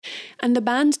And the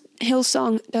band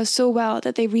Hillsong does so well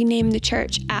that they renamed the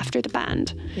church after the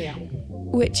band. Yeah.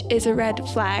 Which is a red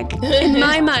flag. In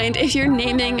my mind, if you're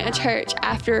naming a church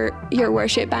after your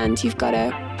worship band, you've got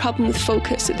a problem with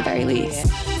focus at the very least.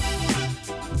 Yeah.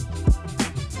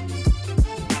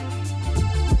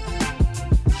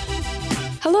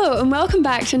 Hello and welcome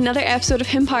back to another episode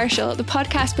of Impartial, the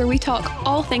podcast where we talk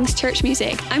all things church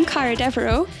music. I'm Cara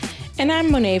Devereaux. And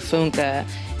I'm Monet Funke.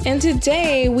 And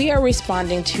today we are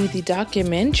responding to the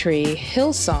documentary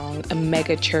Hillsong, a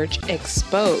Mega Church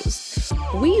Exposed.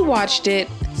 We watched it,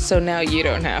 so now you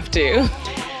don't have to.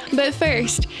 But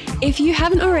first, if you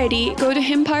haven't already, go to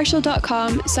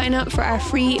impartial.com, sign up for our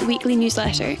free weekly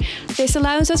newsletter. This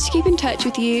allows us to keep in touch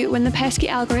with you when the pesky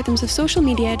algorithms of social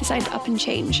media decide to up and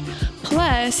change.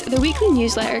 Plus, the weekly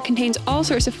newsletter contains all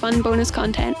sorts of fun bonus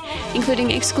content,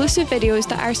 including exclusive videos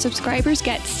that our subscribers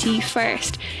get to see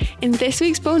first. In this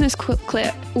week's bonus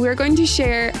clip, we're going to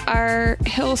share our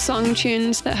Hillsong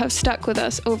tunes that have stuck with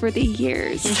us over the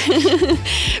years.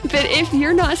 But if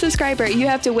you're not a subscriber, you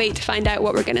have to wait to find out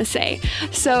what we're going to say.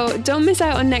 So don't miss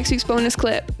out on next week's bonus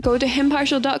clip. Go to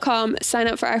impartial.com, sign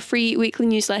up for our free weekly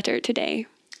newsletter today.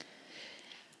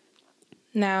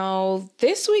 Now,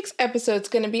 this week's episode is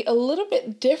going to be a little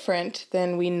bit different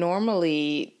than we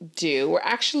normally do. We're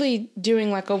actually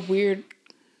doing like a weird,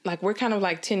 we're kind of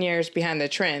like 10 years behind the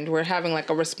trend. We're having like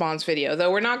a response video,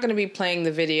 though we're not going to be playing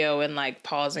the video and like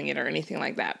pausing it or anything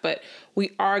like that. But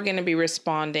we are going to be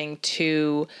responding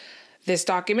to this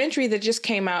documentary that just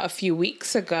came out a few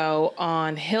weeks ago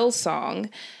on Hillsong.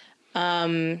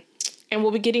 And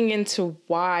we'll be getting into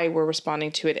why we're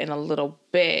responding to it in a little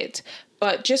bit.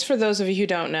 But just for those of you who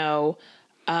don't know,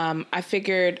 I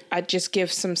figured I'd just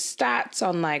give some stats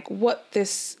on like what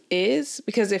this is.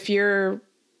 Because if you're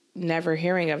never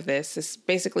hearing of this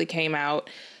basically came out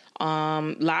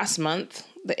last month,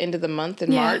 the end of the month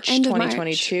in March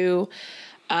 2022.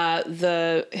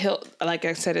 Like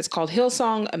I said, it's called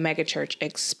Hillsong, a Mega Church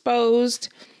Exposed.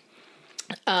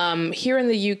 Here in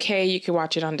the UK, you can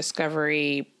watch it on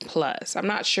Discovery Plus. I'm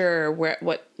not sure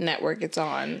what network it's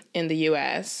on in the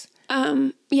US.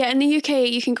 In the UK,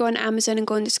 you can go on Amazon and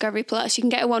go on Discovery Plus. You can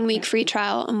get a 1 week free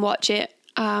trial and watch it.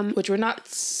 Which we're not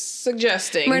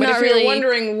suggesting. We're but not if really, you're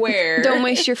wondering where, don't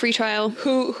waste your free trial.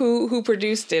 Who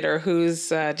produced it or who's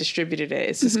distributed it?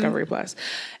 It's Discovery Plus.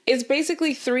 It's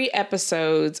basically 3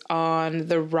 episodes on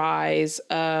the rise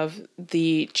of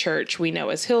the church we know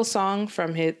as Hillsong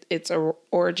from its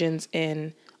origins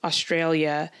in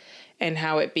Australia and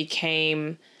how it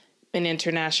became an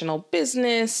international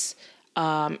business.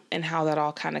 And how that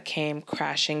all kind of came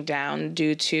crashing down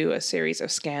due to a series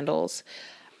of scandals.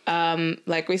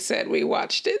 Like we said, we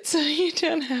watched it, so you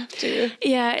don't have to.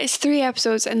 Yeah, it's 3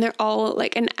 episodes and they're all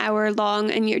like an hour long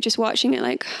and you're just watching it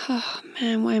like, oh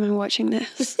man, why am I watching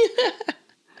this?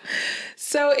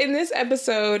 So in this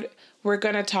episode, we're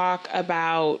going to talk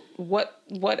about what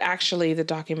actually the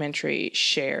documentary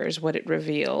shares, what it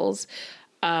reveals.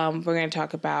 We're going to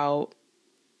talk about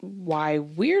why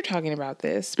we're talking about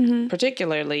this,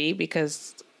 particularly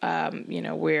because,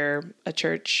 we're a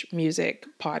church music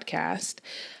podcast.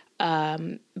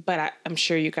 But I'm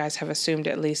sure you guys have assumed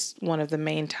at least one of the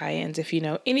main tie-ins if you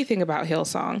know anything about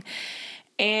Hillsong.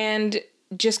 And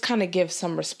just kind of give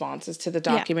some responses to the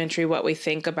documentary, what we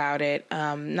think about it,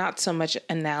 not so much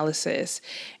analysis.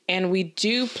 And we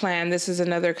do plan, this is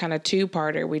another kind of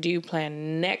 2-parter, we do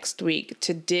plan next week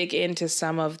to dig into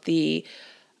some of the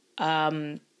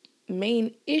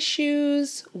main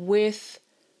issues with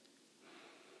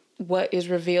what is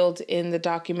revealed in the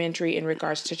documentary in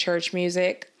regards to church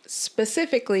music,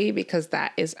 specifically because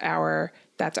that's our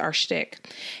shtick.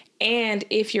 And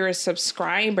if you're a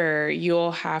subscriber,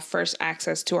 you'll have first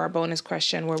access to our bonus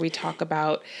question where we talk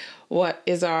about what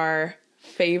is our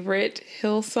favorite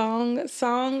Hillsong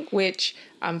song, which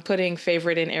I'm putting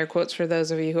favorite in air quotes for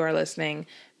those of you who are listening,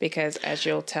 because as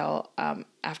you'll tell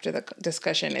after the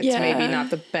discussion, it's maybe not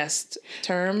the best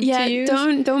term to use.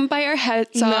 Don't bite our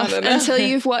heads off until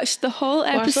you've watched the whole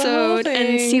episode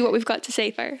and see what we've got to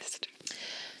say first.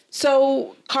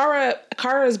 So Cara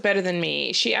is better than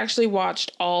me. She actually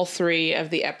watched all 3 of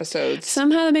the episodes.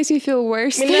 Somehow that makes me feel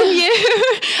worse than you.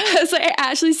 I was like, I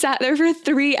actually sat there for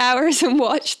 3 hours and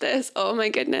watched this. Oh my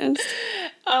goodness.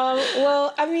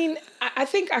 Well, I mean, I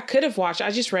think I could have watched.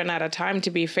 I just ran out of time,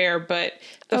 to be fair. But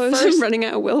I'm running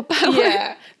out of willpower.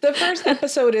 Yeah, the first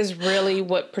episode is really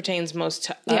what pertains most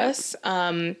to us.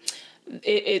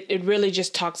 It really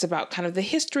just talks about kind of the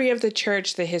history of the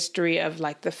church, the history of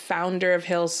like the founder of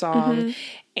Hillsong,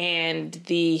 and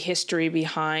the history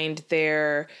behind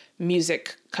their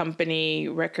music company,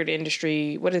 record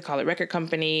industry, what do they call it? Record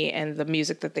company, and the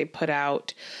music that they put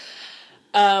out.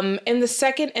 And the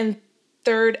second and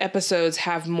third episodes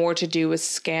have more to do with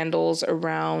scandals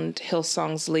around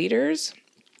Hillsong's leaders.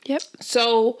 Yep.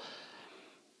 So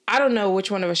I don't know which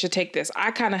one of us should take this.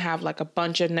 I kind of have like a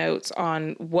bunch of notes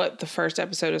on what the first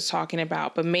episode is talking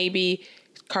about, but maybe,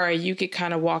 Kara, you could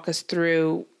kind of walk us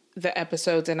through the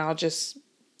episodes and I'll just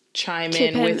chime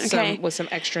in with some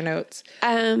extra notes.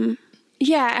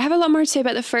 Yeah, I have a lot more to say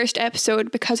about the first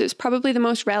episode because it's probably the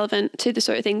most relevant to the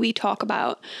sort of thing we talk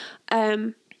about.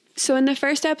 So in the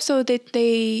first episode,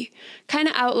 they kind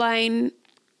of outline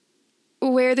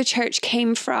where the church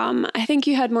came from. I think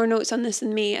you had more notes on this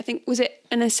than me. I think, was it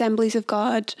an Assemblies of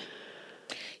God?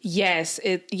 Yes.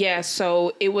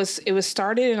 So it was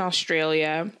started in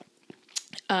Australia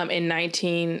in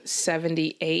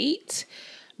 1978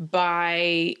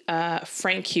 by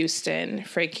Frank Houston.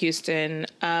 Frank Houston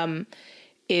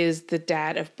is the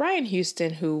dad of Brian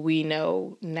Houston, who we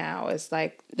know now as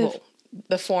like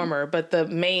the former, but the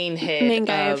main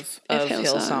guy of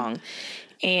Hillsong.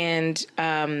 And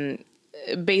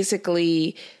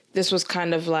basically, this was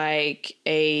kind of like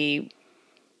a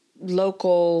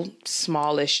local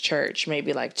smallish church,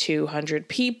 maybe like 200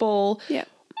 people. Yeah.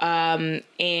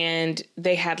 And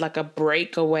they had like a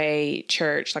breakaway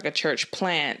church, like a church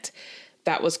plant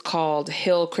that was called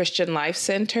Hill Christian Life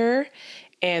Center.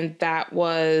 And that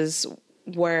was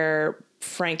where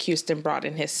Frank Houston brought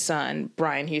in his son,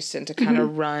 Brian Houston, to kind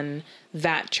of run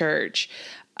that church.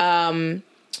 And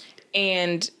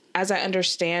as I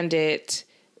understand it,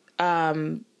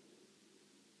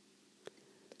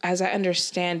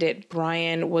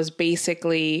 Brian was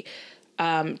basically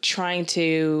trying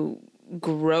to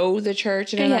grow the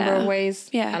church in a number of ways.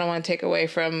 Yeah. I don't want to take away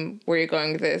from where you're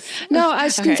going with this. No, I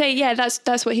was going to say, yeah,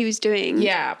 that's what he was doing.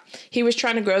 Yeah. He was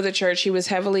trying to grow the church. He was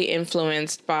heavily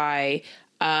influenced by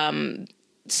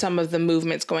some of the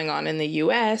movements going on in the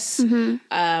U.S.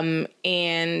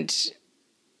 And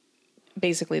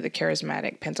basically the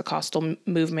charismatic Pentecostal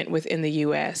movement within the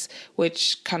U.S.,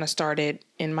 which kind of started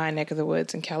in my neck of the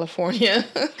woods in California.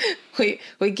 we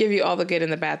give you all the good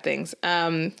and the bad things.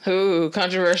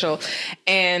 Controversial.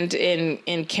 And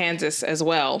in Kansas as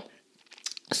well.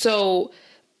 So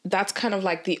that's kind of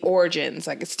like the origins.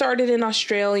 Like it started in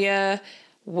Australia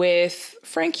with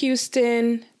Frank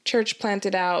Houston, church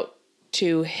planted out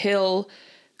to Hill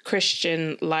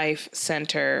Christian Life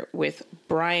Center with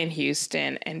Brian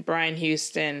Houston, and Brian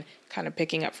Houston, kind of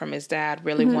picking up from his dad,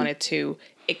 really wanted to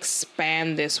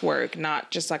expand this work, not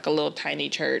just like a little tiny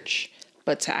church,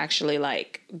 but to actually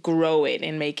like grow it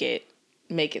and make it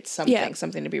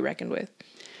something to be reckoned with.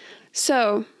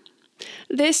 So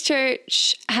this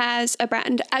church has a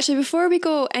brand. Actually, before we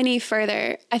go any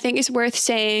further, I think it's worth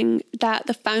saying that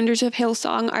the founders of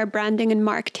Hillsong are branding and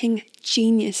marketing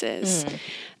geniuses.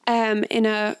 In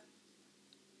a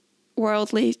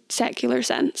worldly, secular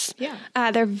sense. Yeah.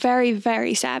 They're very,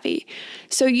 very savvy.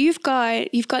 So you've got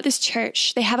this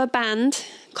church. They have a band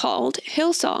called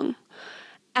Hillsong.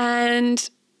 And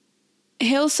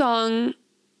Hillsong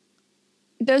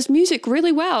does music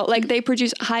really well. Like they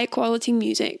produce high quality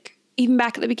music. Even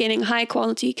back at the beginning, high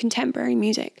quality contemporary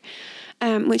music,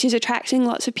 which is attracting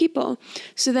lots of people.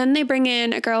 So then they bring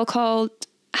in a girl called,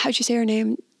 how'd you say her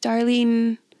name?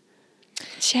 Darlene...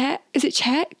 Is it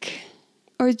Czech?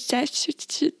 Or is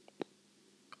that...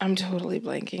 I'm totally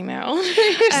blanking now.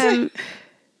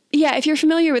 Yeah, if you're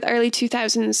familiar with early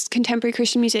 2000s contemporary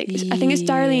Christian music, I think it's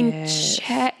Darlene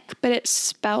Czech, but it's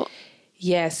spelt...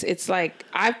 Yes, it's like,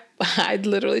 I'd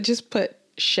literally just put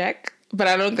Czech, but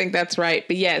I don't think that's right.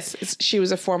 But yes, she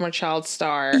was a former child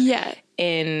star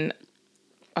in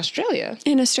Australia.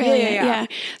 Yeah.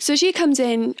 So she comes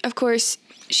in, of course...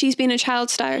 She's been a child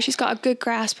star. She's got a good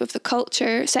grasp of the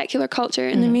culture, secular culture,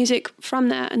 and the music from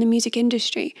that and the music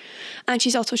industry. And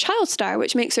she's also a child star,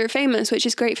 which makes her famous, which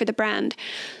is great for the brand.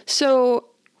 So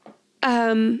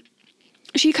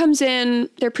she comes in,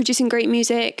 they're producing great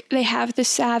music. They have the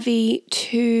savvy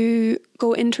to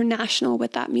go international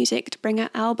with that music, to bring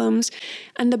out albums.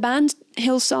 And the band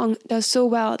Hillsong does so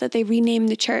well that they rename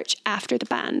the church after the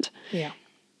band. Yeah.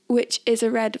 Which is a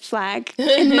red flag.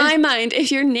 In my mind, if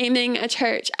you're naming a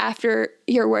church after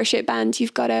your worship band,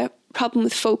 you've got a problem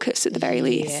with focus at the very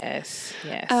least. Yes.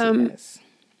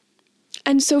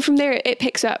 And so from there, it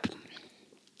picks up.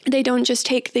 They don't just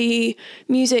take the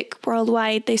music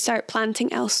worldwide, they start planting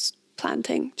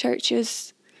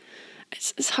churches.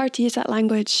 It's hard to use that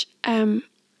language.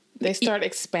 They start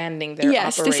expanding their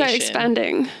operation. They start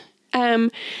expanding.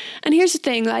 And here's the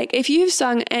thing, like if you've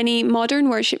sung any modern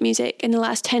worship music in the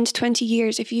last 10 to 20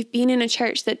 years, if you've been in a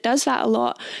church that does that a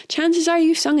lot, chances are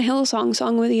you've sung a Hillsong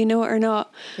song whether you know it or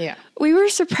not. Yeah. We were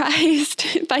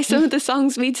surprised by some of the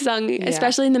songs we'd sung,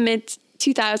 especially in the mid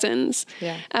 2000s.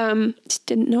 Yeah. Just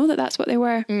didn't know that that's what they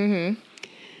were.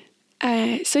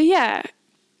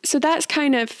 So that's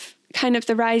kind of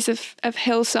the rise of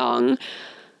Hillsong.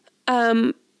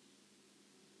 I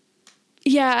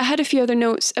had a few other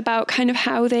notes about kind of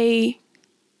how they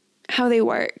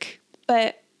work,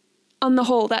 but on the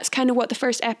whole, that's kind of what the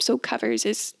first episode covers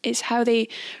is how they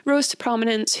rose to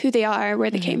prominence, who they are, where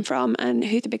they came from, and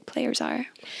who the big players are.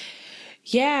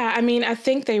 Yeah, I mean, I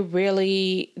think they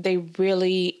really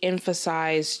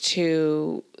emphasize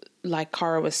to, like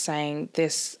Cara was saying,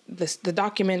 the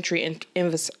documentary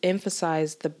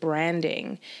emphasized the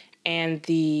branding and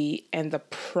the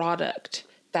product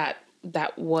that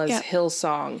was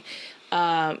Hillsong.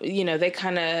 They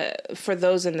kind of, for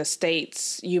those in the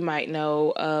States, you might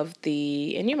know of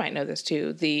and you might know this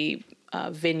too, the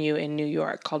venue in New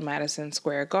York called Madison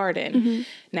Square Garden.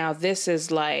 Now, this is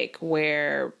like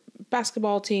where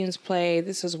basketball teams play.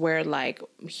 This is where like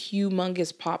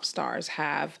humongous pop stars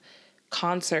have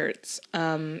concerts.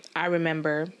 I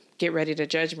remember, get ready to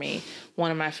judge me,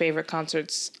 one of my favorite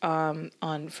concerts from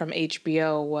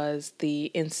HBO was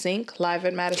the NSYNC live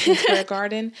at Madison Square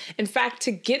Garden. In fact,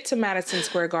 to get to Madison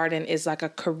Square Garden is like a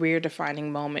career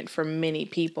defining moment for many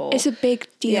people. It's a big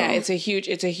deal. Yeah, it's a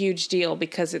huge deal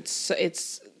because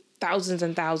it's thousands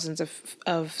and thousands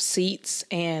of seats,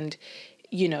 and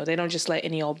they don't just let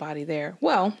any old body there.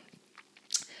 Well,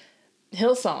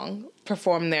 Hillsong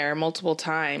performed there multiple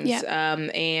times.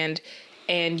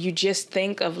 And you just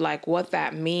think of like what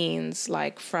that means,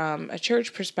 like from a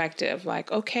church perspective, like,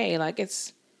 okay, like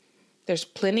there's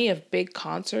plenty of big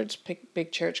concerts,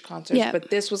 big church concerts, but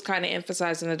this was kind of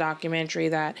emphasized in the documentary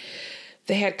that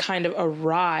they had kind of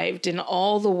arrived in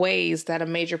all the ways that a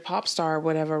major pop star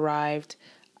would have arrived.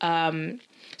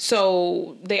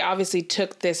 So they obviously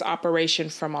took this operation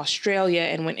from Australia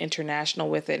and went international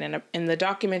with it. And the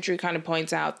documentary kind of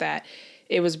points out that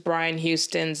it was Brian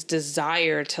Houston's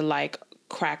desire to like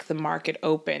crack the market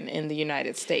open in the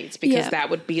United States, because that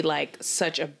would be like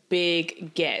such a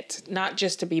big get, not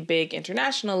just to be big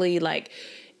internationally, like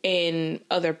in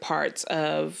other parts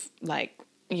of like,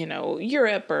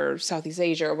 Europe or Southeast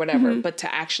Asia or whatever, but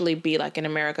to actually be like in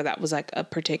America, that was like a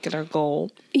particular goal.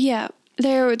 Yeah.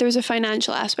 There's a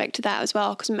financial aspect to that as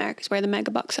well, because America's where the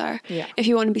mega bucks are. Yeah. If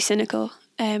you want to be cynical,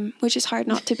 which is hard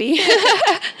not to be.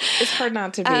 It's hard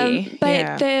not to be.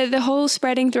 But the whole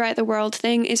spreading throughout the world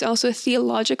thing is also a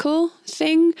theological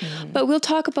thing. But we'll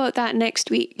talk about that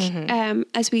next week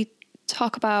as we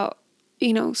talk about,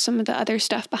 some of the other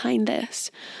stuff behind this.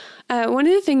 One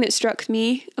of the things that struck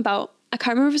me about, I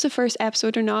can't remember if it was the first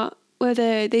episode or not, where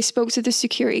they spoke to the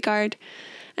security guard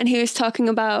and he was talking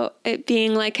about it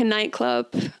being like a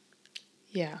nightclub.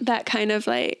 Yeah. That kind of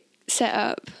like set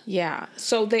up. Yeah.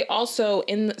 So they also,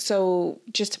 so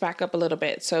just to back up a little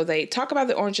bit, so they talk about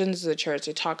the origins of the church,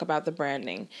 they talk about the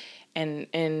branding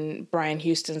and Brian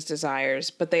Houston's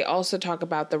desires, but they also talk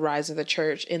about the rise of the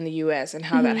church in the U.S. and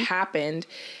how that happened.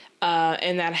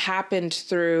 And that happened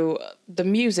through the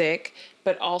music,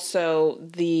 but also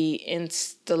the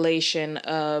installation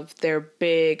of their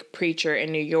big preacher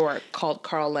in New York called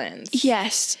Carl Lenz.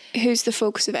 Yes, who's the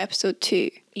focus of episode 2.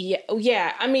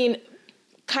 Yeah. I mean,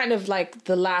 kind of like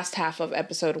the last half of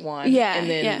episode 1. Yeah, and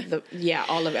then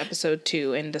all of episode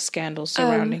 2 and the scandal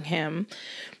surrounding him.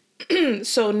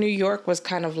 So New York was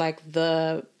kind of like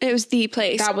it was the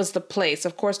place. That was the place.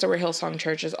 Of course, there were Hillsong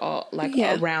churches all like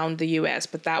around the U.S.,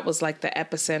 but that was like the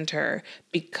epicenter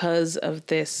because of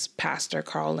this pastor,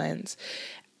 Carl Lenz.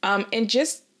 And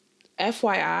just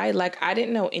FYI, like I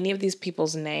didn't know any of these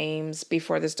people's names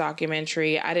before this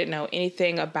documentary. I didn't know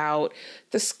anything about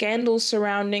the scandals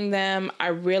surrounding them. I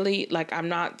really I'm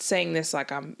not saying this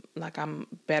like I'm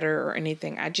better or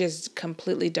anything. I just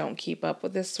completely don't keep up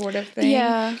with this sort of thing.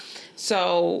 Yeah.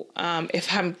 So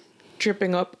if I'm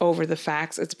tripping up over the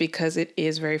facts, it's because it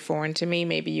is very foreign to me.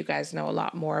 Maybe you guys know a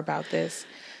lot more about this.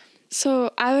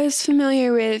 So I was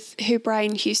familiar with who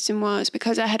Brian Houston was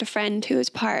because I had a friend who was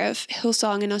part of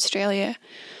Hillsong in Australia.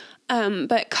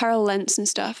 But Carl Lenz and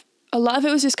stuff, a lot of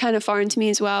it was just kind of foreign to me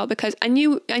as well, because I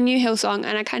knew Hillsong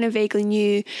and I kind of vaguely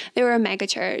knew they were a mega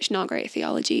church, not great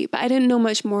theology, but I didn't know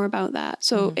much more about that.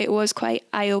 So it was quite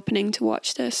eye-opening to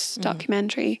watch this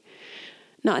documentary,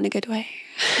 not in a good way.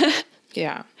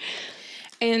 Yeah.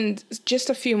 And just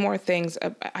a few more things.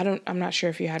 I'm not sure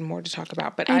if you had more to talk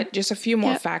about, but just a few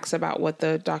more facts about what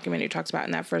the documentary talks about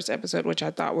in that first episode, which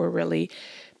I thought were really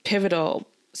pivotal.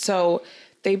 So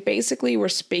they basically were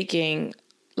speaking,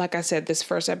 like I said, this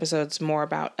first episode's more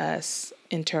about us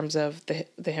in terms of the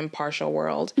impartial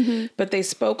world, but they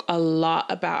spoke a lot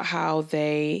about how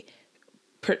they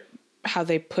how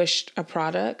they pushed a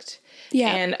product. Yeah.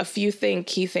 And a few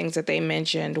key things that they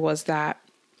mentioned was that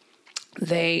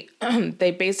they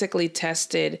basically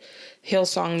tested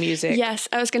Hillsong music. Yes,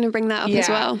 I was going to bring that up as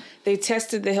well. They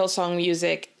tested the Hillsong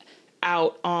music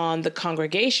out on the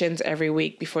congregations every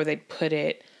week before they'd put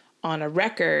it on a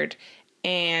record.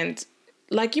 And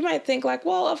like, you might think like,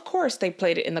 well, of course they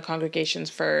played it in the congregations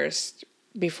first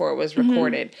before it was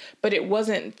recorded, but it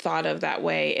wasn't thought of that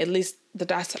way. At least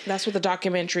that's what the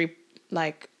documentary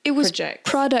it was projects.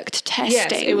 Product testing.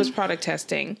 Yes, it was product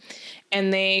testing.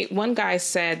 And one guy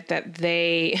said that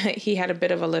he had a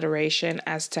bit of alliteration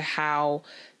as to how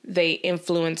they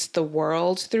influenced the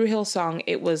world through Hillsong.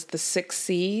 It was the 6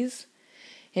 C's.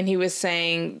 And he was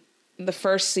saying the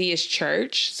first C is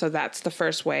church. So that's the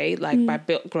first way, by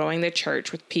growing the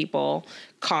church with people,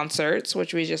 concerts,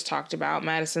 which we just talked about,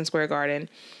 Madison Square Garden,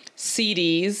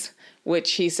 CDs,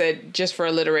 which he said, just for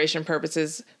alliteration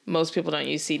purposes, most people don't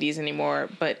use CDs anymore,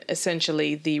 but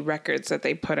essentially the records that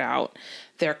they put out.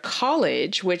 Their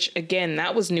college, which again,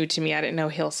 that was new to me. I didn't know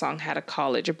Hillsong had a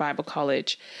college, a Bible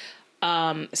college.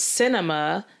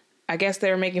 Cinema, I guess they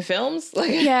were making films.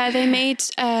 Yeah, they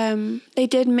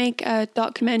did make a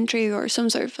documentary or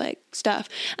some sort of stuff.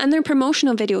 And their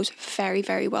promotional videos, very,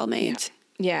 very well made.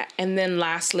 Yeah. And then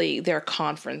lastly, their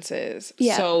conferences.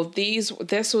 Yeah. So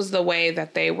this was the way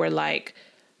that they were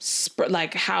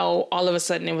how all of a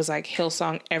sudden it was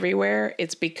Hillsong everywhere.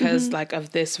 It's because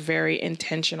of this very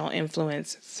intentional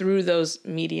influence through those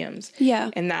mediums. Yeah.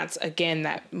 And that's, again,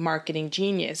 that marketing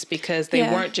genius, because they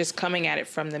weren't just coming at it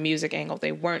from the music angle.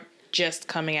 They weren't just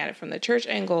coming at it from the church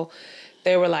angle.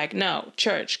 They were no,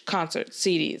 church, concert,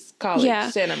 CDs,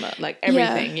 college, cinema,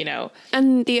 everything,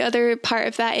 And the other part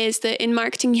of that is that in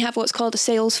marketing, you have what's called a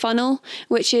sales funnel,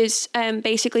 which is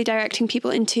basically directing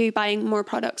people into buying more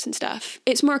products and stuff.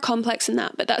 It's more complex than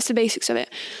that, but that's the basics of it.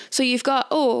 So you've got,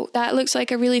 that looks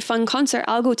like a really fun concert.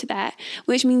 I'll go to that,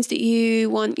 which means that you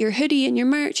want your hoodie and your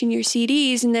merch and your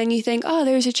CDs. And then you think,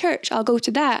 there's a church. I'll go to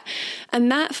that.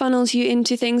 And that funnels you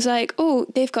into things like,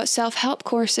 they've got self-help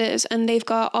courses and they've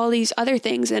got all these other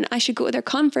things, and I should go to their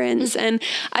conference and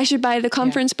I should buy the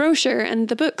conference brochure and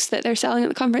the books that they're selling at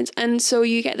the conference. And so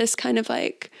you get this kind of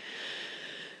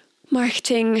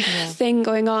marketing thing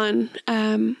going on.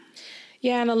 And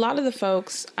a lot of the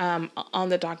folks on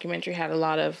the documentary had a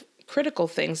lot of critical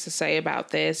things to say about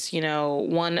this.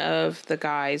 One of the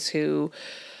guys who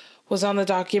was on the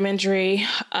documentary,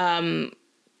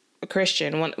 a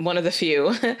Christian, one of the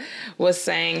few, was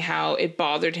saying how it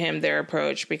bothered him, their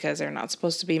approach, because they're not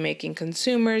supposed to be making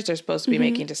consumers. They're supposed to be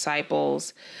making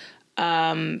disciples.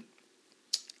 And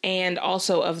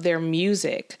also of their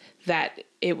music, that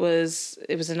it was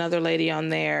another lady on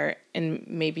there, and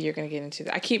maybe you're going to get into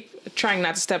that. I keep trying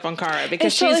not to step on Cara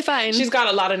because she's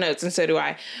got a lot of notes, and so do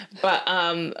I.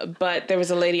 But there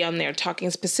was a lady on there talking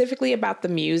specifically about the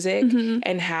music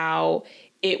and how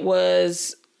it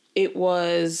was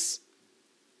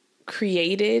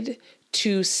created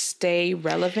to stay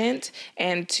relevant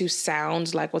and to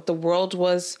sound like what the world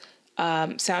was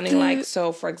sounding like.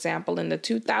 So, for example, in the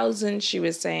 2000s, she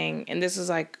was saying, and this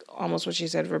is almost what she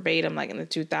said verbatim, in the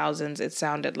 2000s, it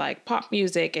sounded like pop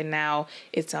music, and now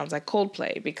it sounds like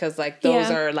Coldplay, because those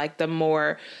are the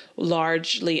more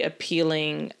largely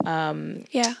appealing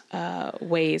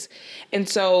ways. And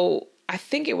so I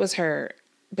think it was her,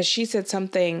 but she said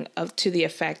something to the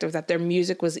effect of that their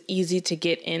music was easy to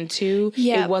get into.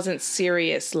 Yeah. It wasn't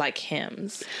serious like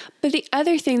hymns. But the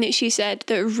other thing that she said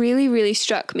that really, really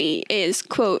struck me is,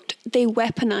 quote, they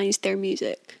weaponized their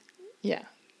music. Yeah.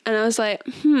 And I was like,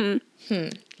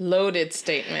 Loaded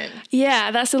statement. Yeah,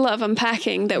 that's a lot of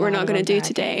unpacking that we're not going to do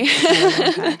today.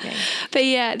 But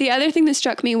yeah, the other thing that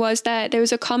struck me was that there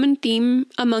was a common theme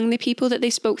among the people that they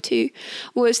spoke to,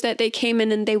 was that they came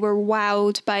in and they were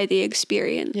wowed by the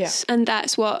experience. Yeah. And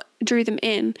that's what drew them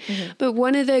in. Mm-hmm. But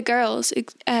one of the girls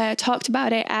talked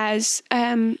about it as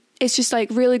it's just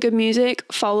really good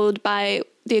music followed by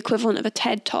the equivalent of a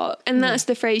TED Talk. And that's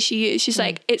the phrase she used. She's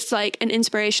like, it's like an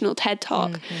inspirational TED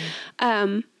Talk.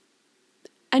 Mm-hmm.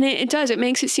 And it does. It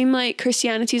makes it seem like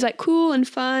Christianity is cool and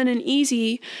fun and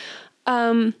easy.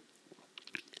 And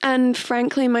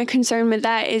frankly, my concern with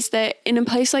that is that in a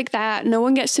place like that, no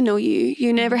one gets to know you.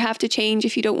 You never have to change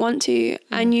if you don't want to.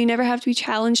 And you never have to be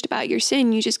challenged about your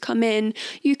sin. You just come in,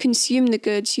 you consume the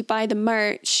goods, you buy the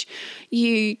merch,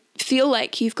 you feel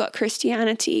like you've got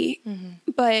Christianity.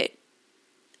 Mm-hmm. But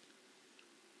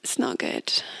it's not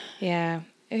good. Yeah,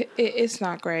 it's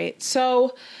not great.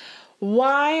 So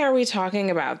why are we talking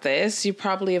about this? You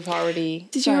probably have already...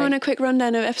 Did you want a quick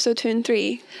rundown of episode 2 and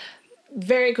 3?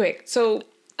 Very quick. So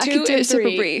I could do it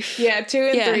super brief. Yeah, 2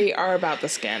 and 3 are about the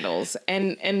scandals.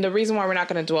 And the reason why we're not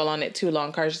going to dwell on it too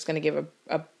long, Car's just going to give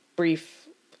a brief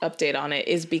update on it,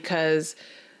 is because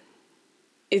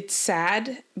it's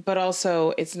sad, but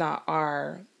also it's not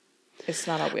our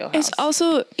wheelhouse. It's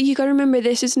also, you got to remember,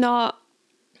 this is not,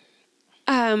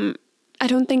 I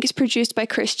don't think it's produced by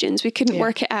Christians. We couldn't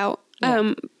work it out.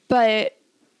 But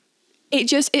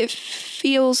it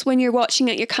feels, when you're watching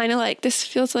it, you're kind of like, this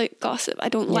feels like gossip. I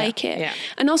don't like it. Yeah.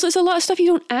 And also, it's a lot of stuff you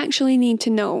don't actually need to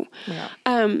know.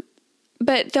 Yeah.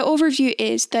 But the overview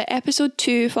is that episode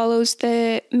 2 follows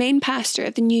the main pastor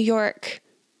of the New York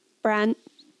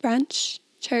branch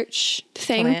church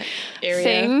thing,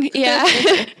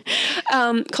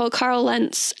 called Carl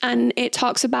Lentz, and it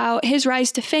talks about his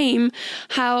rise to fame,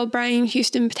 how Brian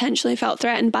Houston potentially felt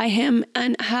threatened by him,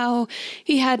 and how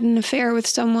he had an affair with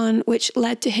someone which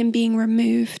led to him being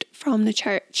removed from the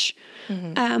church.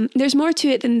 Mm-hmm. There's more to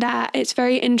it than that. It's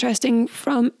very interesting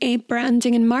from a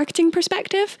branding and marketing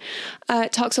perspective.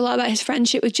 It talks a lot about his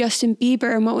friendship with Justin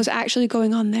Bieber and what was actually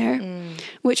going on there,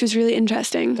 which was really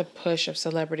interesting. The push of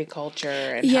celebrity culture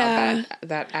and how that added to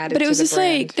the brand. But it was just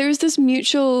like, there was this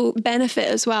mutual benefit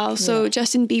as well. So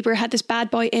Justin Bieber had this bad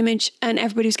boy image and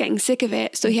everybody was getting sick of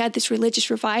it. So he had this religious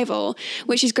revival,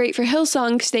 which is great for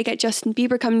Hillsong because they get Justin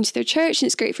Bieber coming to their church, and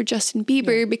it's great for Justin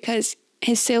Bieber because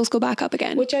his sales go back up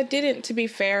again. Which I didn't, to be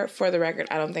fair, for the record,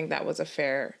 I don't think that was a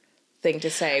fair thing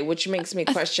to say, which makes me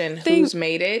question who's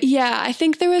made it. Yeah, I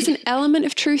think there was an element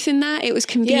of truth in that. It was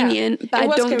convenient, but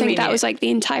I don't think that was like the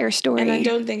entire story. And I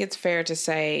don't think it's fair to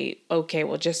say, okay,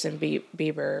 well, Justin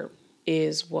Bieber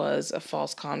was a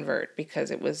false convert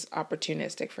because it was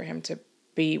opportunistic for him to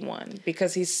be one,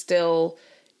 because he still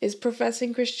is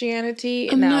professing Christianity.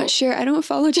 I'm not sure. I don't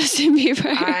follow Justin Bieber.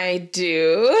 I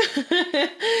do.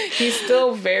 He's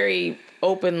still very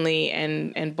openly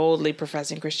and boldly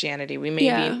professing Christianity. We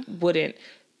maybe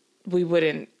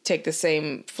wouldn't take the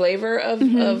same flavor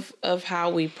of how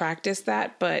we practice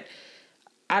that, but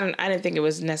I didn't think it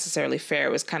was necessarily fair.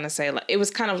 It was kind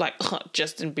of like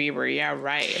Justin Bieber, yeah,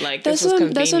 right. Like this was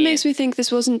convenient. That's what makes me think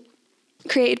this wasn't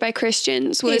created by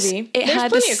Christians. Was maybe. There's had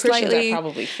plenty of Christians that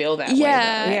probably feel that way.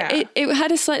 Yeah, it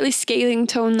had a slightly scathing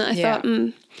tone that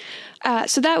I thought.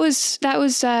 So that was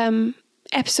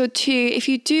episode 2. If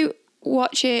you do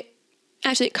watch it,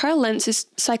 actually, Carl Lentz is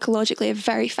psychologically a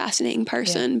very fascinating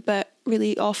person, but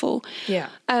really awful. Yeah.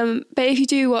 But if you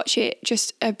do watch it,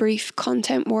 just a brief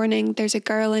content warning. There's a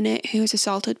girl in it who was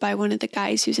assaulted by one of the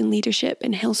guys who's in leadership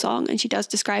in Hillsong, and she does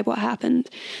describe what happened.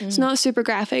 It's not super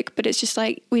graphic, but it's just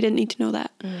like, we didn't need to know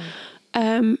that.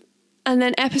 And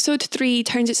then episode 3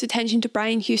 turns its attention to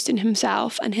Brian Houston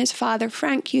himself and his father,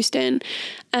 Frank Houston.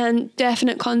 And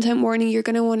definite content warning, you're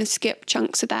going to want to skip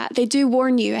chunks of that. They do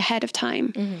warn you ahead of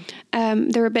time.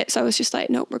 There were bits I was just like,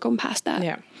 nope, we're going past that.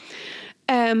 Yeah.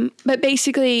 But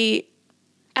basically,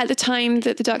 at the time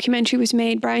that the documentary was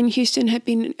made, Brian Houston had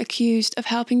been accused of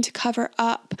helping to cover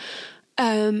up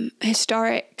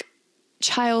historic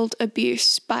child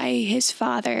abuse by his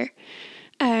father.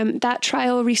 That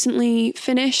trial recently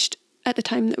finished at the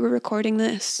time that we're recording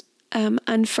this,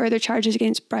 and further charges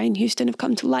against Brian Houston have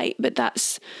come to light, but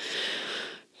that's...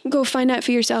 Go find out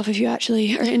for yourself if you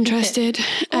actually are interested.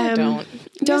 Don't.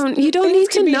 You don't need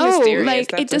to know.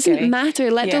 Like, it doesn't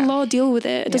matter. Let the law deal with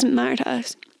it. It doesn't matter to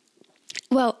us.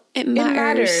 Well, it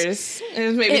matters.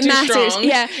 It matters. Strong.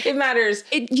 Yeah, it matters.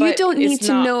 You don't need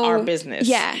to know. Our business.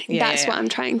 Yeah, that's what I'm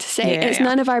trying to say. It's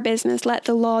none of our business. Let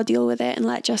the law deal with it and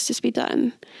let justice be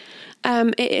done.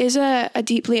 It is a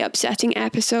deeply upsetting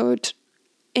episode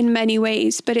in many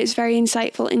ways, but it's very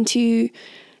insightful into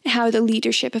how the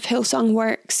leadership of Hillsong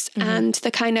works and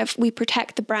the kind of, we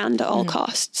protect the brand at all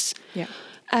costs. Yeah.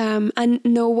 And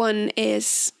no one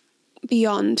is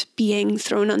beyond being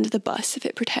thrown under the bus if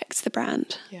it protects the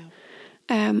brand.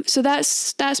 Yeah. So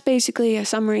that's basically a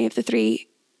summary of the 3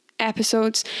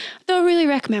 episodes. I don't really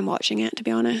recommend watching it, to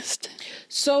be honest.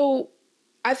 So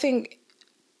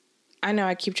I know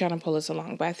I keep trying to pull this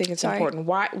along, but I think it's important.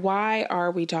 Why are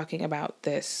we talking about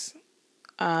this?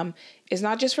 It's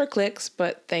not just for clicks,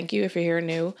 but thank you if you're here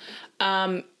new.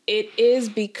 It is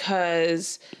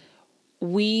because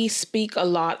we speak a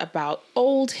lot about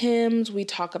old hymns. We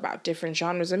talk about different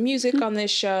genres of music on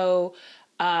this show.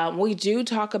 We do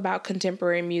talk about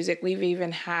contemporary music. We've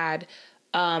even had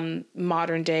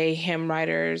modern day hymn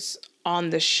writers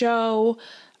on the show.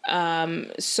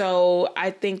 So I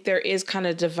think there is kind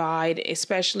of divide,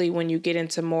 especially when you get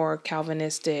into more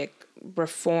Calvinistic,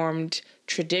 Reformed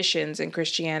traditions in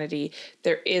Christianity.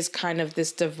 There is kind of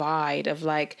this divide of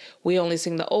like, we only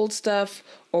sing the old stuff,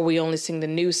 or we only sing the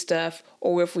new stuff,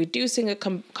 or if we do sing a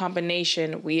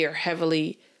combination, we are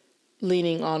heavily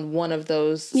leaning on one of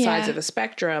those sides of the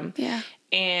spectrum. Yeah.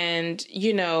 And,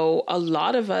 you know, a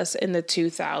lot of us in the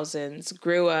 2000s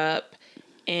grew up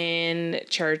in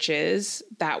churches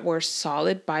that were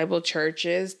solid Bible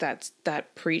churches that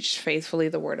preached faithfully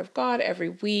the word of God every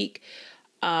week.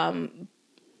 And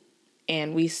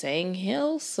we sang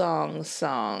Hillsong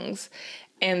songs.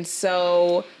 And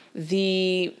so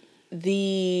the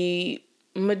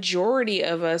majority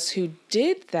of us who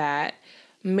did that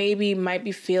maybe might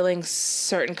be feeling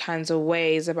certain kinds of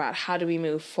ways about how do we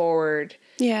move forward.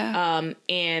 Yeah.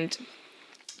 And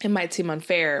it might seem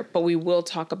unfair, but we will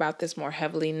talk about this more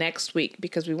heavily next week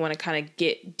because we want to kind of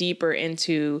get deeper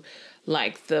into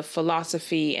like the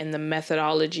philosophy and the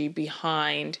methodology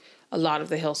behind a lot of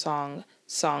the Hillsong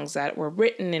songs that were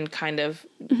written and kind of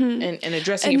and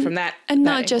addressing it from that and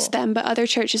not angle. just them, but other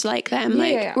churches like them.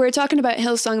 We're talking about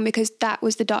Hillsong because that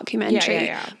was the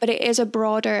documentary, but it is a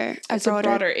broader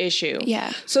issue.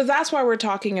 Yeah. So that's why we're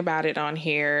talking about it on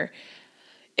here.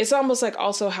 It's almost like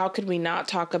also how could we not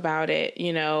talk about it?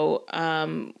 You know,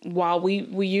 while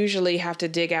we usually have to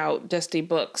dig out dusty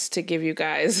books to give you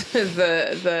guys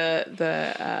the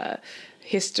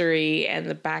history and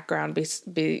the background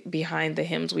behind the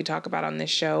hymns we talk about on this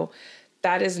show.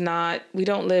 That is not, we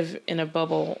don't live in a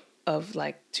bubble of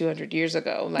like 200 years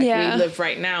ago. Like we live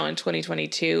right now in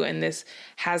 2022 and this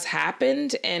has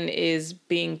happened and is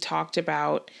being talked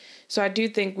about. So I do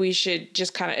think we should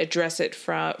just kind of address it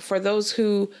for those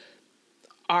who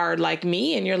are like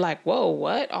me and you're like, whoa,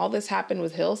 what? All this happened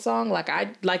with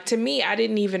Hillsong? To me, I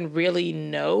didn't even really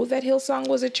know that Hillsong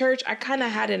was a church. I kind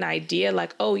of had an idea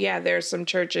like, oh yeah, there's some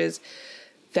churches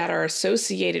that are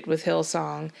associated with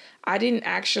Hillsong. I didn't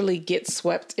actually get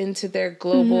swept into their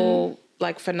global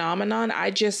like phenomenon. I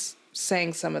just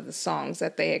sang some of the songs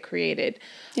that they had created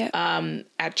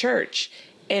at church.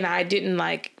 And I didn't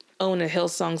like own a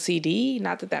Hillsong CD.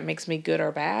 Not that that makes me good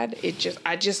or bad.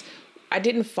 I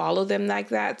didn't follow them like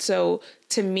that. So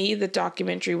to me, the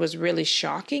documentary was really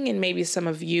shocking. And maybe some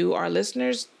of you, our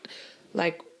listeners,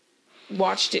 like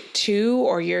watched it too,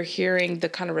 or you're hearing the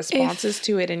kind of responses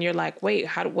to it and you're like, wait,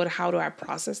 how do I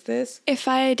process this? If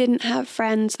I didn't have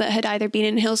friends that had either been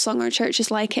in Hillsong or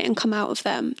churches like it and come out of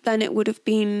them, then it would have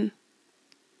been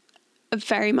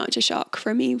very much a shock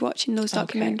for me watching those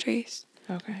documentaries.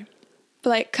 Okay. But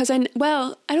like,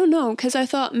 I don't know, because I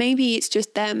thought maybe it's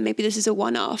just them, maybe this is a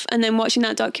one-off. And then watching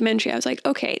that documentary, I was like,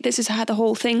 okay, this is how the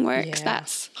whole thing works. Yeah.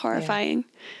 That's horrifying.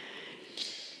 Yeah.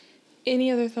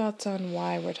 Any other thoughts on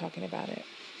why we're talking about it?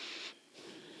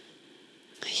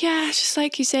 Yeah, just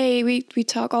like you say, we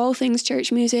talk all things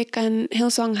church music, and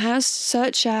Hillsong has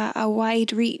such a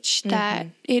wide reach that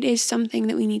it is something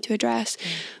that we need to address.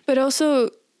 But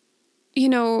also, you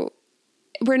know,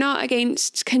 we're not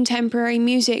against contemporary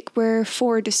music. We're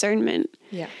for discernment.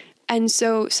 Yeah. And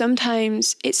so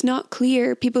sometimes it's not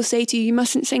clear. People say to you, you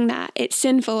mustn't sing that. It's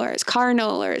sinful or it's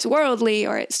carnal or it's worldly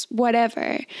or it's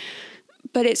whatever.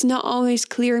 But it's not always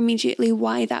clear immediately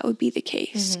why that would be the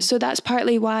case. So that's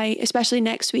partly why, especially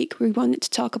next week, we wanted to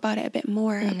talk about it a bit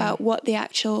more, about what the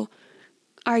actual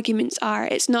arguments are.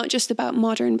 It's not just about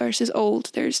modern versus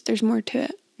old. There's more to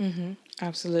it.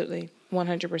 Absolutely.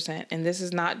 100%. And this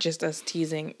is not just us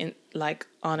teasing like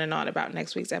on and on about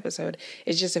next week's episode.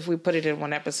 It's just if we put it in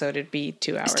one episode, it'd be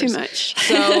 2 hours. It's too much.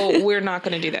 So we're not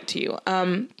going to do that to you.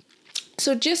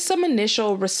 So just some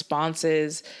initial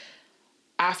responses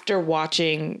after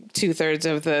watching 2/3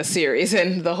 of the series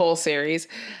and the whole series.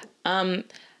 I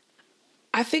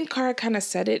think Cara kind of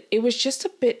said it. It was just a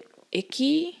bit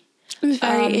icky. It was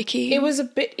very icky. It was a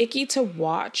bit icky to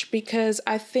watch because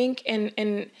I think,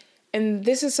 and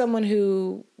this is someone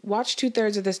who watched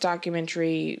 2/3 of this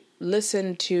documentary,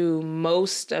 listened to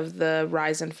most of the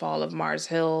rise and fall of Mars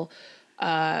Hill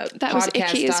that was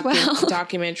icky as well.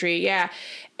 Documentary. Yeah.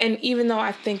 And even though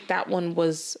I think that one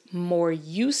was more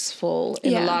useful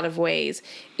in a lot of ways,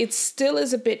 it still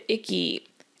is a bit icky.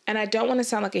 And I don't want to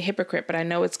sound like a hypocrite, but I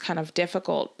know it's kind of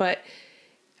difficult. But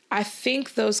I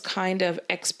think those kind of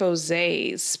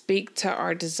exposés speak to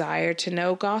our desire to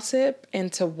know gossip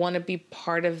and to want to be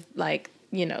part of, like,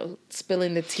 you know,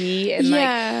 spilling the tea. And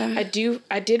I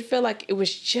did feel like it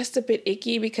was just a bit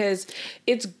icky because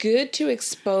it's good to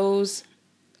expose.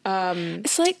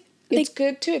 It's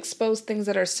good to expose things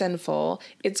that are sinful.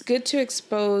 It's good to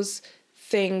expose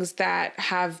things that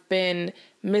have been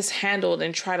mishandled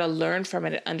and try to learn from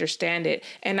it and understand it.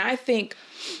 And I think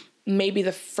maybe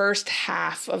the first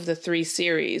half of the 3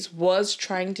 series was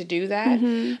trying to do that,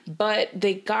 but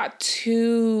they got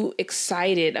too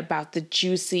excited about the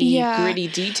juicy, gritty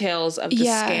details of the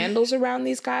scandals around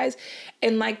these guys.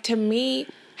 And like, to me,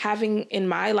 having in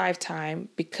my lifetime,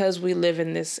 because we live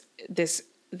in this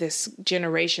this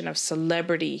generation of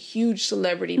huge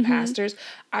celebrity pastors.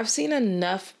 I've seen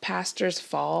enough pastors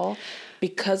fall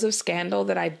because of scandal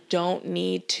that I don't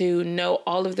need to know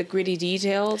all of the gritty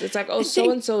details. It's like, oh,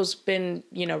 so-and-so's been,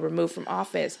 removed from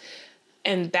office.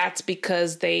 And that's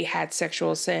because they had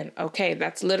sexual sin. Okay,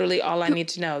 that's literally all I need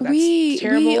to know. That's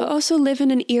terrible. We also live in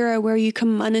an era where you can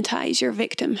monetize your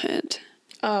victimhood.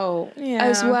 Oh, yeah.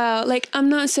 As well. Like, I'm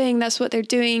not saying that's what they're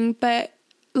doing, but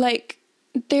like,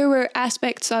 there were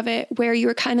aspects of it where you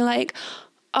were kind of like,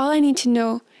 all I need to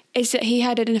know is that he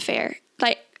had an affair.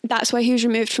 Like, that's why he was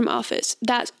removed from office.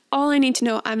 That's all I need to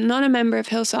know. I'm not a member of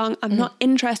Hillsong. I'm not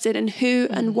interested in who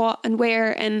and what and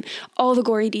where and all the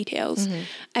gory details.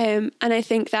 And I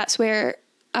think that's where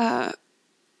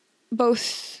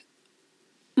both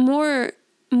more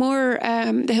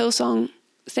the Hillsong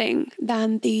thing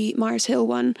than the Mars Hill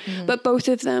one, but both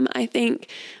of them, I think,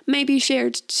 maybe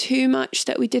shared too much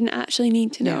that we didn't actually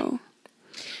need to know.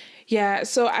 Yeah,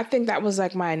 so I think that was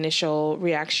like my initial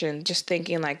reaction, just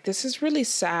thinking like, this is really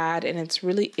sad and it's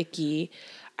really icky.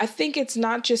 I think it's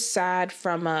not just sad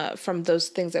from those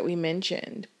things that we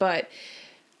mentioned, but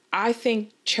I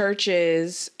think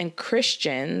churches and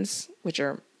Christians, which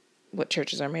are what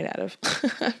churches are made out of,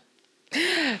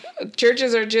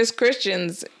 churches are just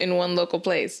Christians in one local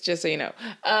place, just so you know.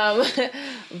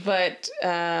 But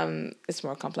it's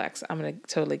more complex. I'm going to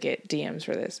totally get DMs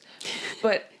for this.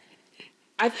 But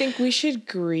I think we should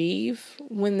grieve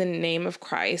when the name of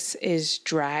Christ is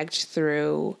dragged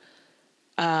through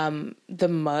the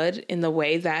mud in the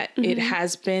way that it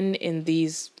has been in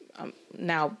these.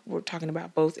 Now we're talking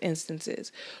about both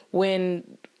instances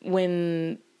when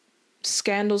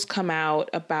scandals come out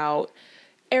about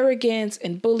arrogance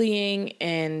and bullying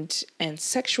and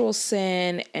sexual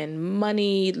sin and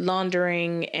money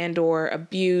laundering and or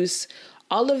abuse.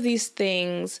 All of these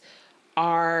things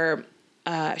are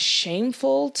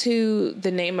shameful to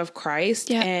the name of Christ.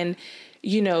 Yeah. And,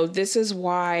 this is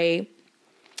why,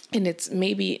 and it's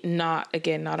maybe not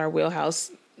our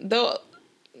wheelhouse, though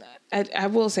I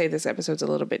will say this episode's a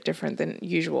little bit different than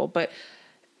usual, but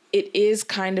it is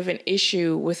kind of an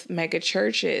issue with mega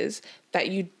churches that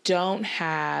you don't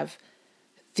have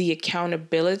the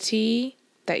accountability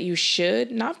that you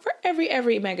should, not for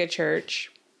every mega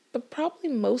church, but probably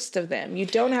most of them. You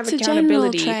don't have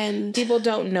accountability. People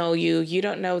don't know you. You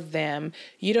don't know them.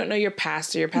 You don't know your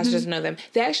pastor. Your pastor doesn't know them.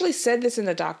 They actually said this in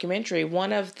the documentary.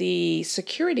 One of the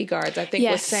security guards, I think,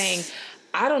 was saying,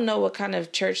 I don't know what kind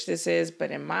of church this is,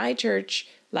 but in my church,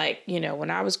 like, when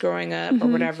I was growing up or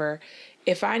whatever,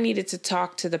 if I needed to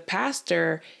talk to the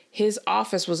pastor, his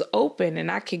office was open and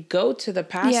I could go to the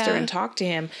pastor and talk to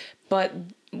him. But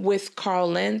with Carl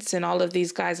Lentz and all of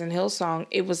these guys in Hillsong,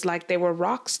 it was like they were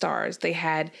rock stars. They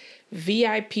had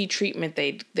VIP treatment.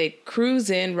 They'd cruise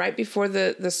in right before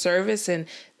the service and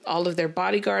all of their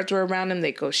bodyguards were around them.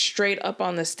 They go straight up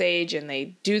on the stage and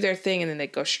they do their thing and then they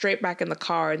go straight back in the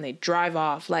car and they drive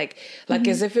off like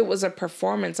as if it was a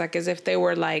performance, like as if they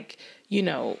were like,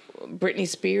 Britney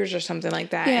Spears or something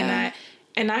like that. Yeah.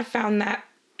 And I found that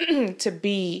to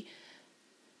be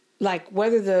like,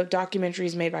 whether the documentary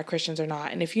is made by Christians or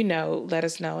not, and if you know, let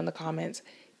us know in the comments,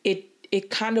 it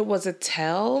kind of was a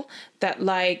tell that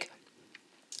like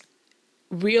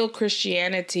real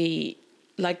Christianity,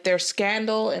 like their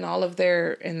scandal and all of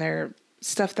their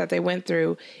stuff that they went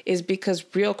through is because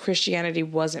real Christianity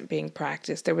wasn't being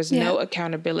practiced. There was no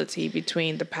accountability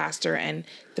between the pastor and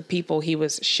the people he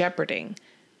was shepherding,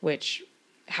 which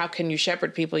how can you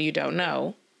shepherd people you don't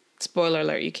know? Spoiler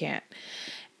alert, you can't.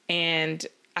 And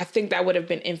I think that would have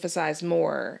been emphasized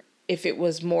more if it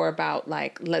was more about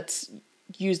like, let's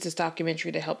use this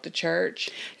documentary to help the church.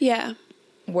 Yeah.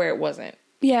 Where it wasn't.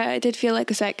 Yeah, it did feel like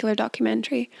a secular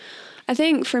documentary. I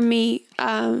think for me,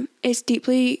 it's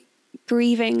deeply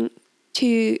grieving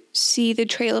to see the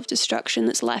trail of destruction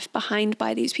that's left behind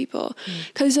by these people.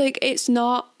 Because like, it's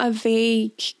not a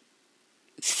vague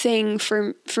thing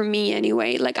for me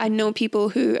anyway. Like, I know people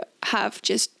who have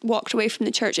just walked away from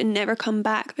the church and never come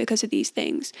back because of these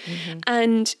things.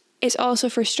 And it's also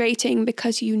frustrating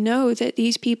because you know that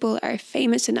these people are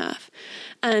famous enough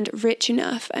and rich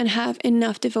enough and have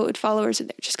enough devoted followers that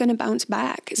they're just going to bounce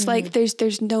back. It's like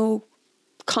there's no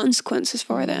consequences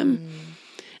for them,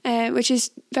 which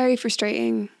is very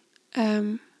frustrating.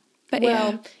 But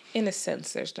in a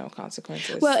sense, there's no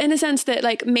consequences. Well, in a sense that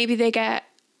like maybe they get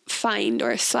fined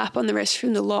or a slap on the wrist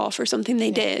from the law for something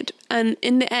they did, and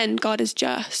in the end God is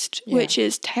just, which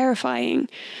is terrifying.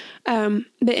 But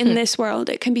in this world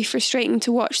it can be frustrating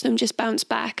to watch them just bounce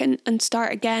back and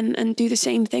start again and do the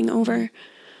same thing over.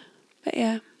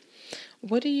 But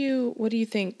what do you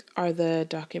think are the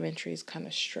documentary's kind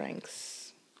of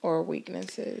strengths or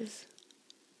weaknesses?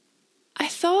 I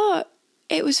thought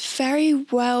it was very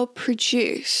well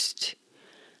produced.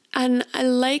 And I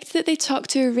liked that they talked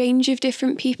to a range of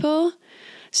different people.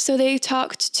 So they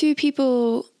talked to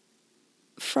people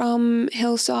from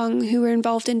Hillsong who were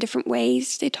involved in different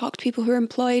ways. They talked to people who were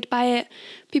employed by it,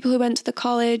 people who went to the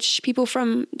college, people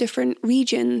from different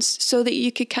regions, so that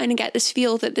you could kind of get this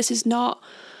feel that this is not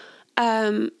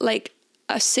like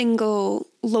a single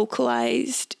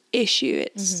localized issue.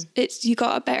 It's you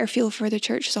got a better feel for the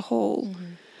church as a whole.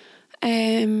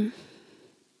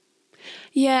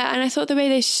 Yeah, and I thought the way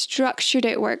they structured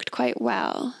it worked quite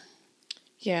well.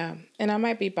 Yeah, and I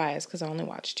might be biased because I only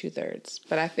watched 2/3,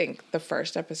 but I think the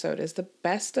first episode is the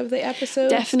best of the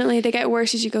episodes. Definitely, they get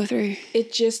worse as you go through.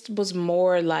 It just was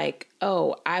more like,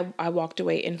 oh, I walked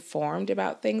away informed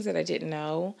about things that I didn't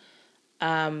know.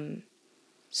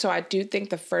 So I do think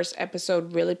the first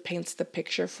episode really paints the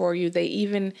picture for you. They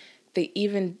even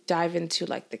dive into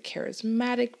like the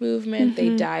charismatic movement.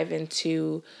 They dive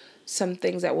into some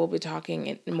things that we'll be talking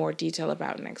in more detail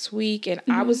about next week. And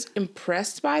I was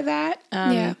impressed by that.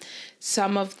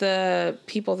 Some of the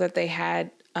people that they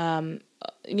had, all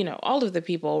of the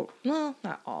people, well,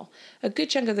 not all, a good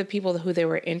chunk of the people who they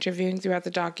were interviewing throughout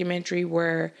the documentary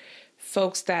were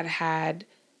folks that had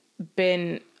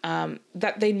been,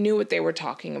 that they knew what they were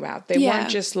talking about. They weren't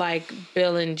just like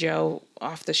Bill and Joe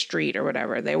off the street or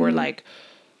whatever. They were like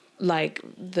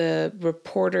the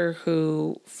reporter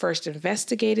who first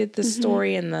investigated the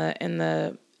story and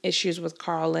the issues with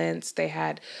Carl Lentz. They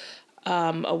had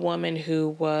a woman who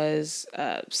was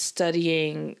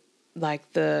studying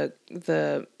like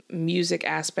the music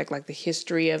aspect, like the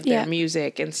history of their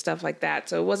music and stuff like that.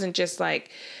 So it wasn't just like,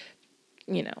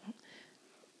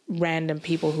 random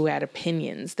people who had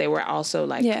opinions. They were also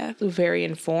like very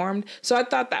informed. So I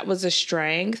thought that was a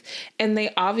strength. And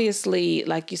they obviously,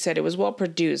 like you said, it was well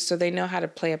produced. So they know how to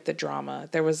play up the drama.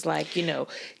 There was like,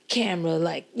 camera,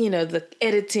 like, the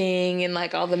editing and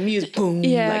like all the music, boom.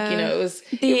 Yeah. Like, it was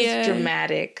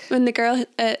dramatic. When the girl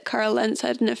Carl Lentz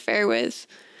had an affair with,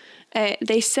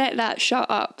 they set that shot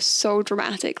up so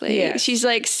dramatically. Yes. She's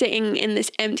like sitting in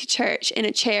this empty church in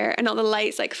a chair and all the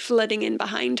lights like flooding in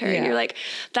behind her. Yeah. And you're like,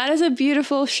 that is a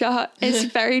beautiful shot. It's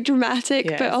very dramatic,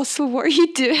 but also what are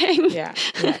you doing? Yeah,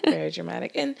 very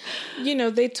dramatic. And,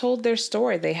 they told their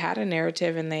story. They had a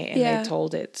narrative and they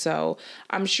told it. So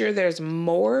I'm sure there's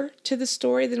more to the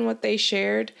story than what they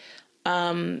shared.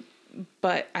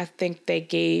 But I think they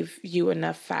gave you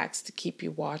enough facts to keep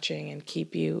you watching and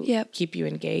keep you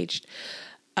engaged.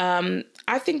 I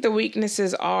think the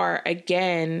weaknesses are,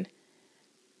 again,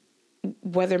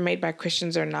 whether made by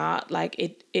Christians or not, like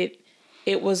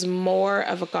it was more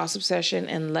of a gossip session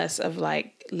and less of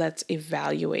like, let's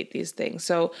evaluate these things.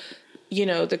 So,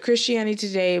 the Christianity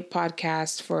Today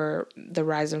podcast for the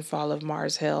rise and fall of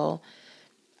Mars Hill,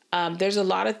 there's a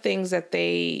lot of things that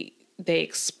they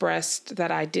expressed that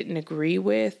I didn't agree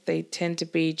with. They tend to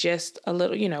be just a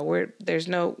little,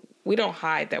 we don't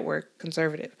hide that we're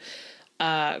conservative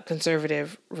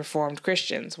Reformed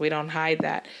Christians. We don't hide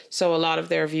that. So a lot of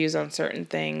their views on certain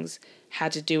things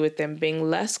had to do with them being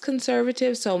less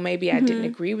conservative. So maybe I didn't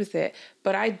agree with it,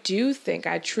 but I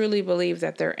truly believe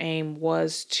that their aim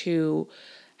was to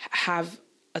have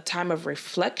a time of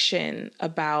reflection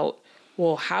about,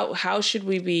 well, how should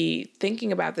we be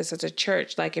thinking about this as a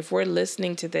church? Like, if we're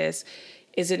listening to this,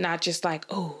 is it not just like,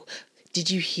 oh,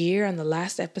 did you hear on the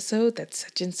last episode that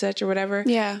such and such or whatever?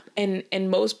 Yeah.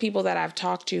 And most people that I've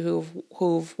talked to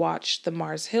who've watched the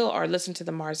Mars Hill or listened to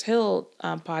the Mars Hill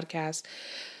podcast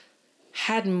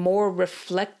had more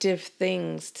reflective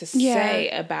things to say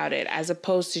about it, as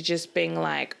opposed to just being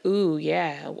like, ooh,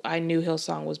 yeah, I knew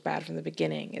Hillsong was bad from the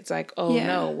beginning. It's like, oh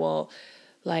no, well,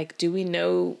 like, do we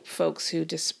know folks who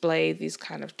display these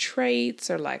kind of traits,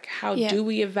 or like, how do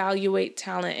we evaluate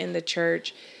talent in the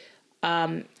church?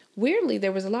 Weirdly,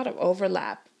 there was a lot of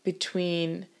overlap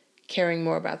between caring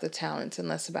more about the talents and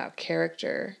less about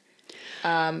character.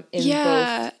 Both.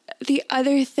 The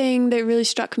other thing that really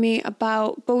struck me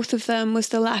about both of them was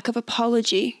the lack of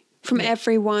apology from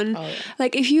everyone. Oh, yeah.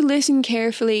 Like, if you listen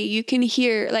carefully, you can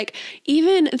hear, like,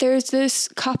 even there's this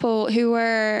couple who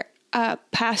were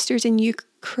pastors in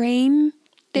Ukraine.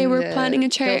 They were planning a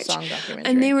church,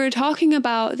 and they were talking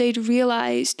about, they'd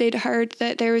heard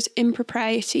that there was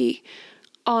impropriety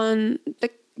on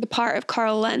the part of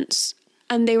Carl Lentz,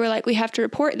 and they were like, we have to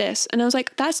report this. And I was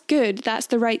like, that's good. That's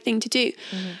the right thing to do.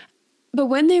 Mm-hmm. But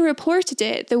when they reported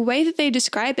it, the way that they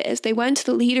describe it is they went to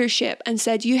the leadership and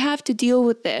said, you have to deal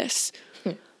with this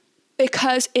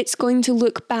because it's going to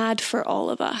look bad for all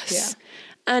of us. Yeah.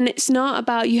 And it's not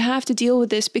about, you have to deal with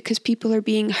this because people are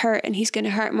being hurt and he's going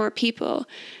to hurt more people.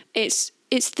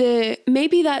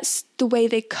 Maybe that's the way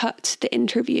they cut the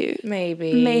interview.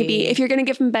 Maybe if you're going to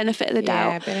give him benefit of the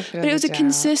doubt. But it was a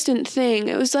consistent thing.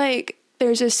 It was like,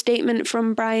 there's a statement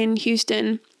from Brian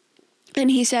Houston, and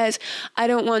he says, I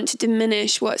don't want to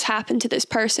diminish what's happened to this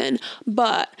person,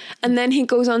 but, and then he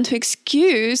goes on to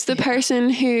excuse the person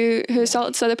who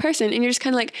assaults the other person. And you're just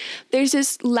kind of like, there's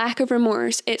this lack of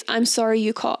remorse. It's, I'm sorry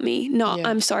you caught me, not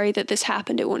I'm sorry that this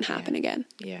happened. It won't happen again.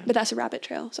 Yeah. But that's a rabbit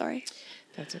trail. Sorry.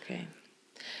 That's okay.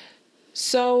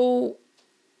 So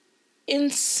in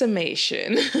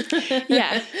summation,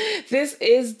 this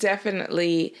is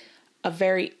definitely a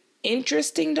very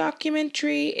interesting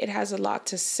documentary. It has a lot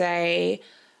to say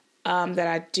that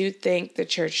I do think the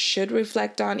church should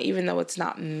reflect on, even though it's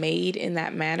not made in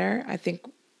that manner. I think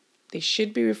they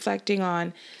should be reflecting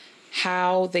on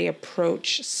how they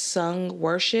approach sung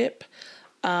worship,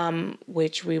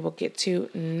 which we will get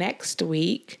to next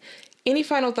week. Any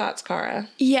final thoughts, Cara?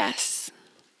 Yes.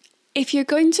 If you're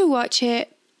going to watch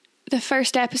it, the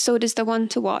first episode is the one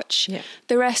to watch. Yeah.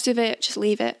 The rest of it, just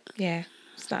leave it. Yeah,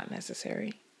 it's not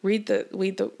necessary. Read the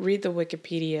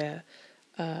Wikipedia.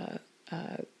 What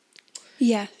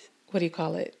do you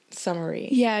call it? Summary.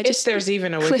 Yeah, just if there's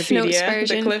even a Wikipedia,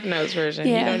 the Cliff Notes version.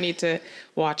 Yeah. You don't need to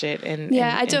watch it and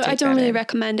I don't really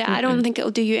recommend it. Mm-mm. I don't think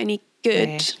it'll do you any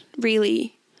good,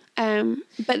 really.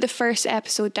 But the first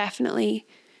episode definitely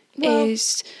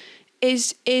is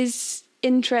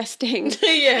interesting.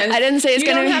 Yes. I didn't say it's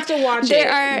going to. You don't have to watch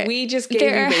it. We just gave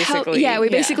you basically. We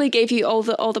basically gave you all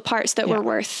the parts that were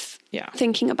worth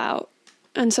thinking about,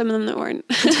 and some of them that weren't.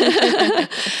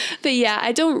 But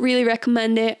I don't really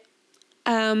recommend it.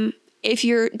 If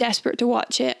you're desperate to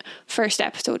watch it, first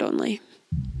episode only.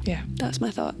 Yeah, that's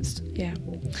my thoughts. Yeah.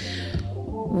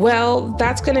 Well,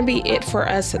 that's going to be it for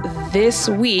us this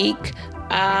week.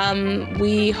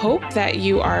 We hope that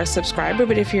you are a subscriber,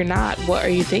 but if you're not, what are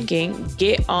you thinking?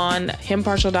 Get on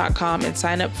himpartial.com and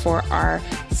sign up for our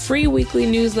free weekly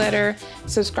newsletter.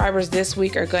 Subscribers this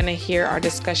week are going to hear our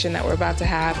discussion that we're about to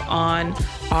have on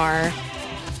our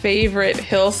favorite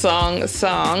Hillsong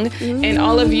song. Ooh. And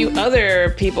all of you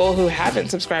other people who haven't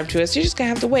subscribed to us, you're just gonna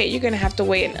have to wait. You're gonna have to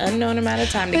wait an unknown amount of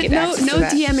time to get access to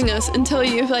that. No DMing us until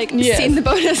you've seen the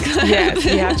bonus clip. Yes,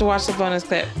 you have to watch the bonus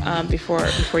clip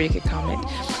before you can comment.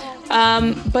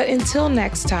 But until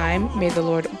next time, may the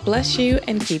Lord bless you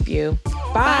and keep you.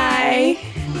 Bye.